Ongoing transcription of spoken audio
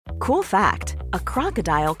Cool fact, a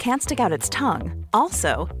crocodile can't stick out its tongue.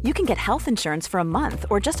 Also, you can get health insurance for a month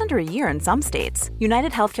or just under a year in some states.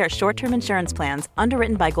 United Healthcare short-term insurance plans,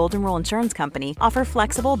 underwritten by Golden Rule Insurance Company, offer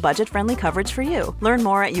flexible, budget-friendly coverage for you. Learn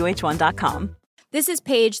more at uh1.com. This is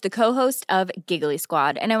Paige, the co-host of Giggly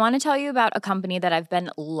Squad, and I want to tell you about a company that I've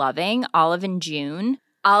been loving, Olive & June.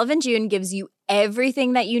 Olive & June gives you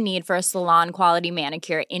everything that you need for a salon-quality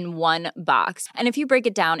manicure in one box. And if you break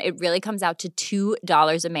it down, it really comes out to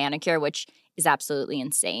 $2 a manicure, which is absolutely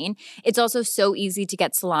insane. It's also so easy to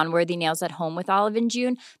get salon-worthy nails at home with Olive &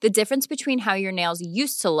 June. The difference between how your nails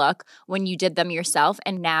used to look when you did them yourself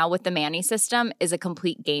and now with the Mani system is a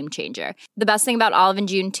complete game changer. The best thing about Olive &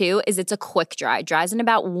 June, too, is it's a quick dry. Dries in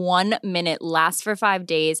about 1 minute, lasts for 5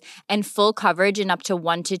 days, and full coverage in up to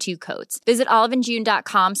 1 to 2 coats. Visit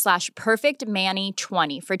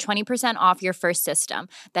oliveandjune.com/perfectmani20 for 20% off your first system.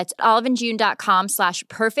 That's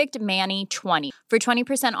oliveandjune.com/perfectmani20 for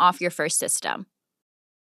 20% off your first system.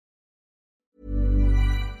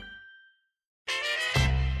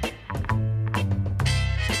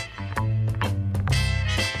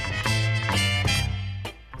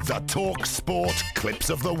 The Talk Sport Clips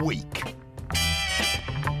of the Week.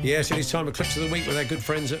 Yes, it is time for Clips of the Week with our good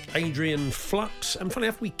friends at Adrian Flux. And funny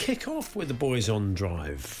enough, we kick off with the boys on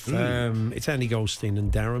drive. It's Andy Goldstein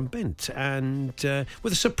and Darren Bent. And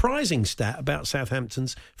with a surprising stat about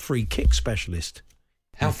Southampton's free kick specialist.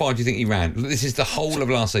 How far do you think he ran? This is the whole of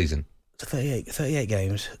last season. 38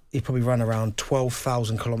 games. He probably run around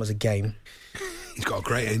 12,000 kilometres a game. He's got a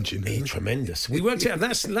great engine. He's tremendous. We worked out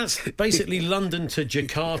that's basically London to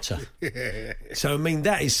Jakarta. So I mean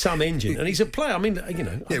that is some engine, and he's a player. I mean, you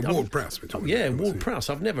know, Ward-Prowse.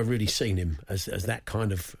 Ward-Prowse. I've never really seen him as that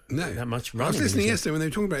kind of that much running. I was listening yesterday when they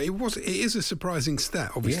were talking about it. It is a surprising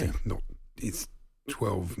stat. Obviously, not. It's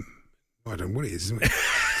 12. I don't know what it is.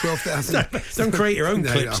 12,000. Don't create your own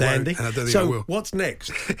clips, Andy. And I don't think I will. What's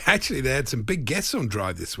next? Actually, they had some big guests on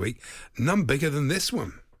drive this week. None bigger than this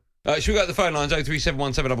one. Should we go to the phone lines?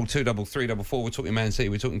 03717223344. We're talking Man City.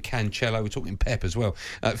 We're talking Cancelo. We're talking Pep as well.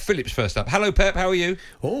 Philip's first up. Hello, Pep. How are you?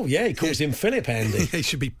 Oh, yeah. He calls him Philip, Andy. It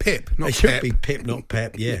should be Pip, not It Pep. should be Pip, not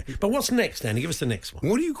Pep, yeah. But what's next, Andy? Give us the next one.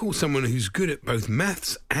 What do you call someone who's good at both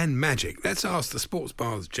maths and magic? Let's ask the sports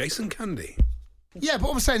bar's Jason Cundy. Yeah, but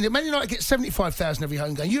what I'm saying, Man United get 75,000 every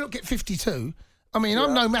home game. You don't get 52. I mean,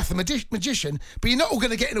 I'm no magician, but you're not all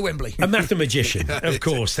going to get into Wembley. A mathematician, of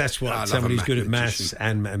course. That's what somebody who's good at maths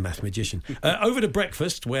and mathematician. Over to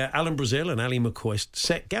breakfast, where Alan Brazil and Ali McCoist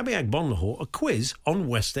set Gabby Agbonlahor a quiz on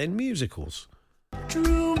West End musicals.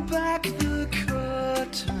 Drew back the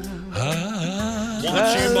curtain. What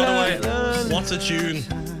a tune, by the way. What a tune.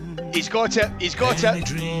 He's got it.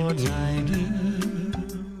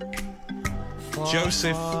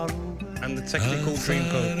 Joseph and the technical dream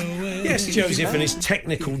coat. Yes, Joseph and his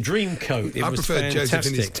technical dream coat. I was prefer fantastic. Joseph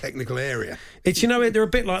in his technical area. It's, they're a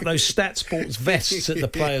bit like those Stat Sports vests that the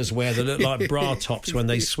players wear that look like bra tops when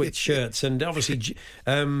they switch shirts. And obviously,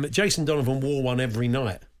 Jason Donovan wore one every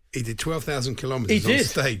night. He did 12,000 kilometres on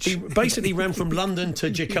stage. He basically ran from London to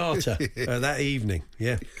Jakarta that evening.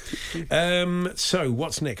 Yeah. So,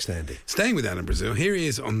 what's next, Andy? Staying with Alan Brazil, here he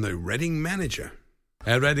is on the Reading manager.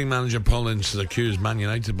 Reading manager Paul Lynch has accused Man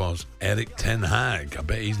United boss Eric Ten Hag, I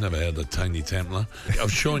bet he's never heard of Tiny Templar,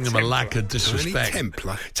 of showing him a lack of disrespect.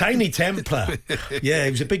 Tiny Templar. Yeah, he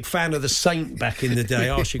was a big fan of the Saint back in the day.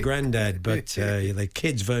 Ask your granddad, but the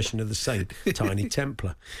kids' version of the Saint, Tiny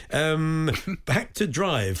Templar. Back to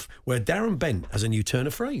drive, where Darren Bent has a new turn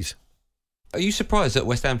of phrase. Are you surprised that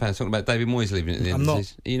West Ham fans talking about David Moyes leaving at the end of the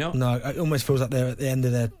season? Are you not? No, it almost feels like they're at the end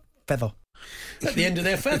of their feather. At the end of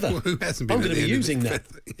their feather. Well, who hasn't been? I'm going to be using that.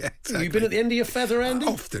 Yeah, exactly. Have you been at the end of your feather, Andy?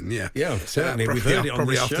 Often, yeah. Yeah, certainly. We've heard it on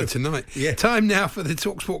probably this after show. tonight. Yeah. Time now for the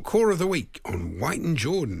TalkSport Core of the Week on White and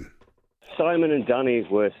Jordan. Simon and Danny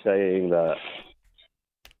were saying that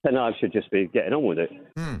Ten Hag should just be getting on with it.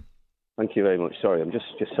 Thank you very much. Sorry, I'm just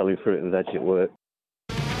selling fruit and veg at work.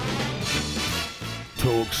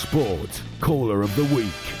 TalkSport Caller of the Week.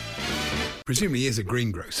 Presumably he is a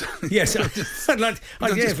greengrocer. Yes, if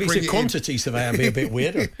he's a quantity surveyor, it'd be a bit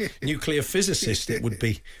weird. A nuclear physicist, it would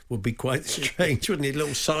be quite strange, wouldn't it? A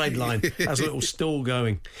little sideline, has a little stall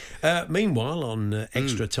going. Meanwhile, on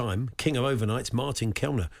Extra Time, King of Overnights, Martin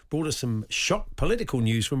Kellner, brought us some shock political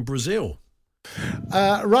news from Brazil.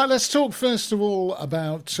 Right, let's talk first of all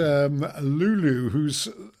about Lulu, who's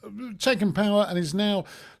taken power and is now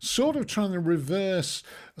sort of trying to reverse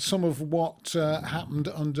some of what happened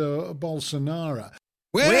under Bolsonaro.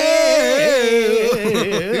 I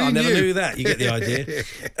never knew that. You get the idea.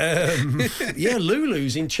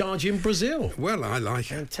 Lulu's in charge in Brazil. Well, I like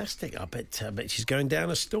her. Fantastic. I bet she's going down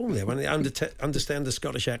a storm there when they understand the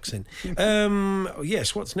Scottish accent.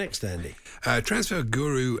 Yes, what's next, Andy? Transfer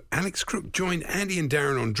guru Alex Crook joined Andy and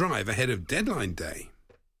Darren on Drive ahead of deadline day.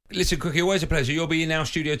 Listen, Crookie, always a pleasure. You'll be in our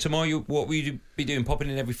studio tomorrow. What will you be doing? Popping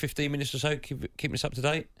in every 15 minutes or so? Keeping us up to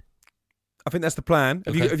date? I think that's the plan.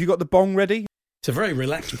 Okay. Have you got the bong ready? It's a very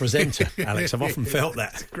relaxed presenter, Alex. I've often felt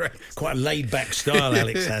that. Quite a laid-back style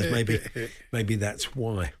Alex has. Maybe that's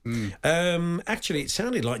why. Actually, it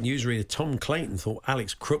sounded like newsreader Tom Clayton thought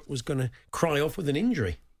Alex Crook was going to cry off with an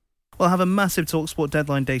injury. We'll have a massive TalkSport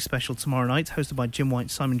Deadline Day special tomorrow night, hosted by Jim White,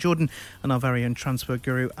 Simon Jordan, and our very own transfer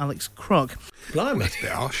guru, Alex Crook. Blimey,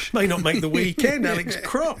 may not make the weekend, Alex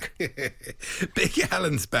Crook. Big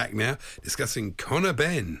Alan's back now, discussing Conor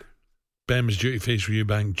Benn. Ben was duty-faced for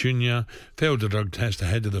Eubank Jr., failed the drug test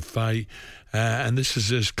ahead of the fight, and this is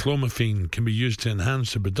as clomiphene can be used to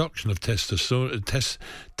enhance the production of testosterone.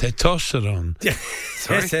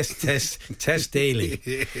 Test daily.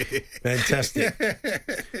 Fantastic.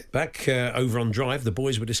 Back over on Drive, the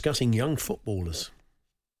boys were discussing young footballers.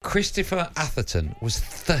 Christopher Atherton was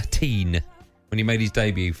 13 when he made his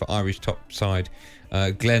debut for Irish top side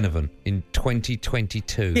Glenavon in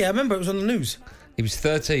 2022. Yeah, I remember it was on the news. He was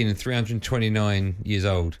 13 and 329 years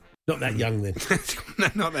old. Not that young then.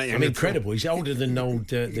 Not that young. I mean, incredible. He's older than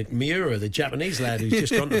the Miura, the Japanese lad who's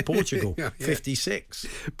just gone to Portugal, 56.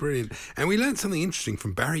 Brilliant. And we learned something interesting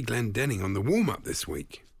from Barry Glendenning on the warm-up this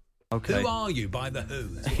week. Okay. Who are you by the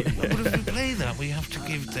Who? But if we play that, we have to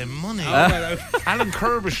give them money. Alan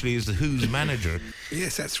Kirbishley is the Who's manager.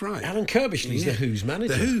 Yes, that's right. Alan Kirbishley's the Who's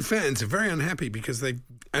manager. The Who fans are very unhappy because they've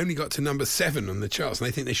only got to number 7 on the charts and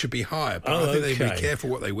they think they should be higher. But I think they'd be careful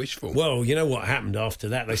what they wish for. Well, you know what happened after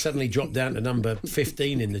that? They suddenly dropped down to number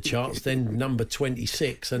 15 in the charts, then number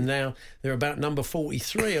 26, and now they're about number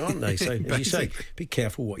 43, aren't they? So, as you say, be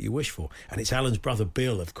careful what you wish for. And it's Alan's brother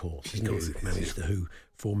Bill, of course, isn't it, who managed the Who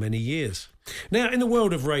for many years. Now, in the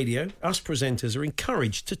world of radio, us presenters are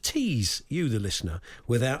encouraged to tease you, the listener,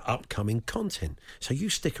 with our upcoming content. So you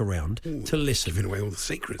stick around to listen giving away all the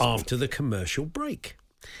secrets after the commercial break.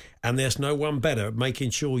 And there's no one better at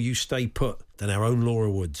making sure you stay put than our own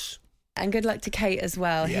Laura Woods. And good luck to Kate as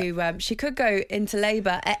well, who she could go into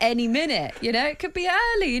labour at any minute. You know, it could be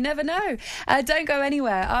early. You never know. Don't go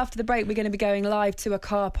anywhere. After the break, we're going to be going live to a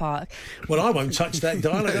car park. Well, I won't touch that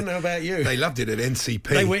dial. I don't know about you. They loved it at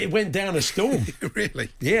NCP. It went down a storm. Really?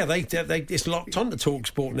 Yeah, they it's locked on to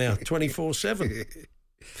TalkSport now, 24/7.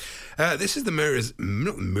 This is the Mirrors.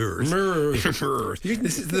 Not Mirrors.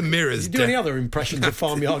 This is the Mirrors. Do you do any other impressions of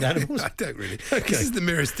farmyard animals? I don't really. Okay. This is the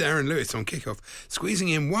Mirrors' Darren Lewis on kickoff, squeezing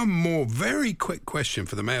in one more very quick question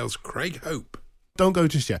for the Mail's Craig Hope. Don't go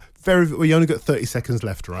just yet. We only got 30 seconds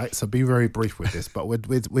left, right? So be very brief with this. But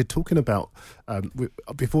we're talking about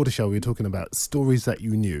before the show. We were talking about stories that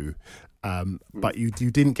you knew. But you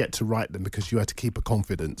didn't get to write them because you had to keep a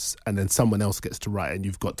confidence, and then someone else gets to write, and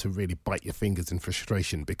you've got to really bite your fingers in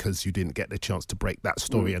frustration because you didn't get the chance to break that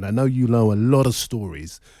story. And I know you know a lot of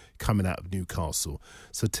stories coming out of Newcastle.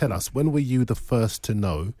 So tell us, when were you the first to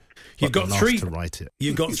know? You've got to write it.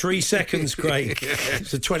 You've got 3 seconds, Craig.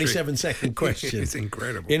 It's a 27-second question. It's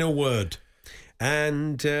incredible. In a word.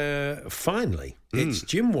 And finally, it's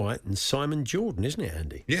Jim White and Simon Jordan, isn't it,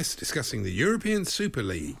 Andy? Yes, discussing the European Super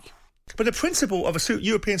League. But the principle of a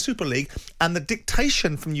European Super League and the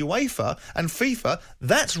dictation from UEFA and FIFA,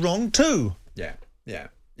 that's wrong too. Yeah.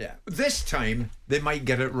 This time, they might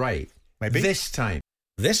get it right. Maybe. This time,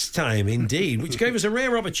 indeed, which gave us a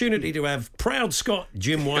rare opportunity to have proud Scot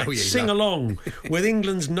Jim White sing along with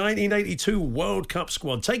England's 1982 World Cup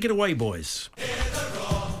squad. Take it away, boys.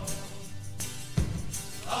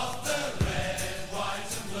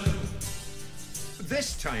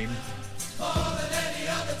 this time, more than any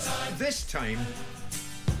other time, this time,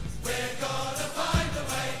 we're gonna find a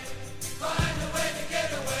way to get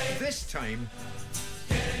away. This time,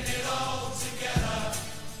 getting it all together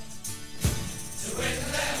to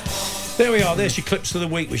win them all. There we are. There's your clips of the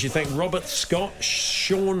week. We should thank Robert Scott,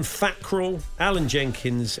 Sean Fackrell, Alan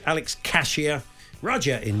Jenkins, Alex Cashier,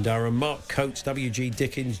 Roger in Durham, Mark Coates, W.G.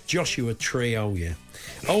 Dickens, Joshua Tree, oh yeah,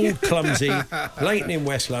 Old Clumsy, Leighton in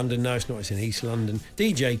West London, no it's not, it's in East London,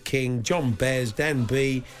 DJ King, John Bears, Dan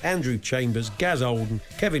B, Andrew Chambers, Gaz Olden,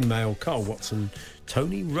 Kevin Mayle, Carl Watson,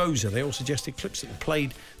 Tony Rosa. They all suggested clips that were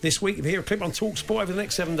played this week. If you hear a clip on TalkSport over the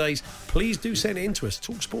next 7 days, please do send it in to us.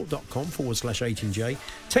 talksport.com/H&J.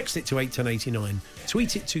 Text it to 81089.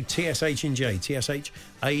 Tweet it to TSH&J,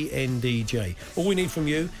 TSHANDJ. All we need from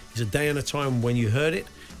you is a day and a time when you heard it,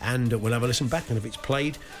 and we'll have a listen back, and if it's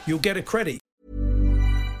played, you'll get a credit.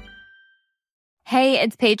 Hey,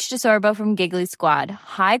 it's Paige DeSorbo from Giggly Squad.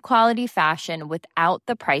 High quality fashion without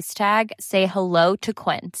the price tag. Say hello to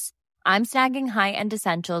Quince. I'm snagging high-end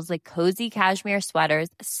essentials like cozy cashmere sweaters,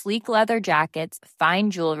 sleek leather jackets,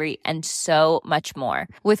 fine jewelry, and so much more.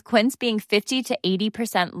 With Quince being 50 to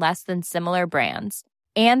 80% less than similar brands.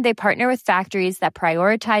 And they partner with factories that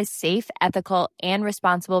prioritize safe, ethical, and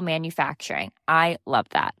responsible manufacturing. I love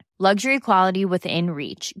that. Luxury quality within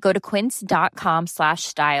reach. Go to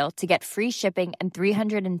quince.com/style to get free shipping and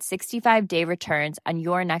 365-day returns on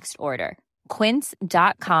your next order.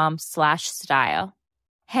 Quince.com/style.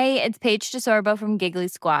 Hey, it's Paige DeSorbo from Giggly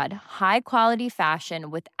Squad. High quality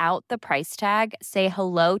fashion without the price tag. Say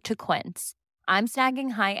hello to Quince. I'm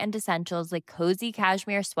snagging high-end essentials like cozy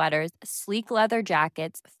cashmere sweaters, sleek leather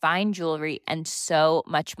jackets, fine jewelry, and so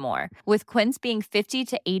much more. With Quince being 50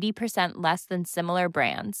 to 80% less than similar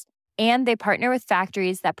brands. And they partner with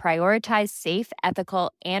factories that prioritize safe,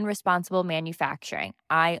 ethical, and responsible manufacturing.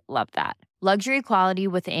 I love that. Luxury quality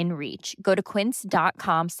within reach. Go to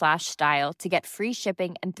quince.com/style to get free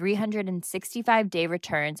shipping and 365-day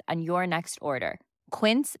returns on your next order.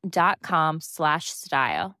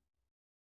 Quince.com/style.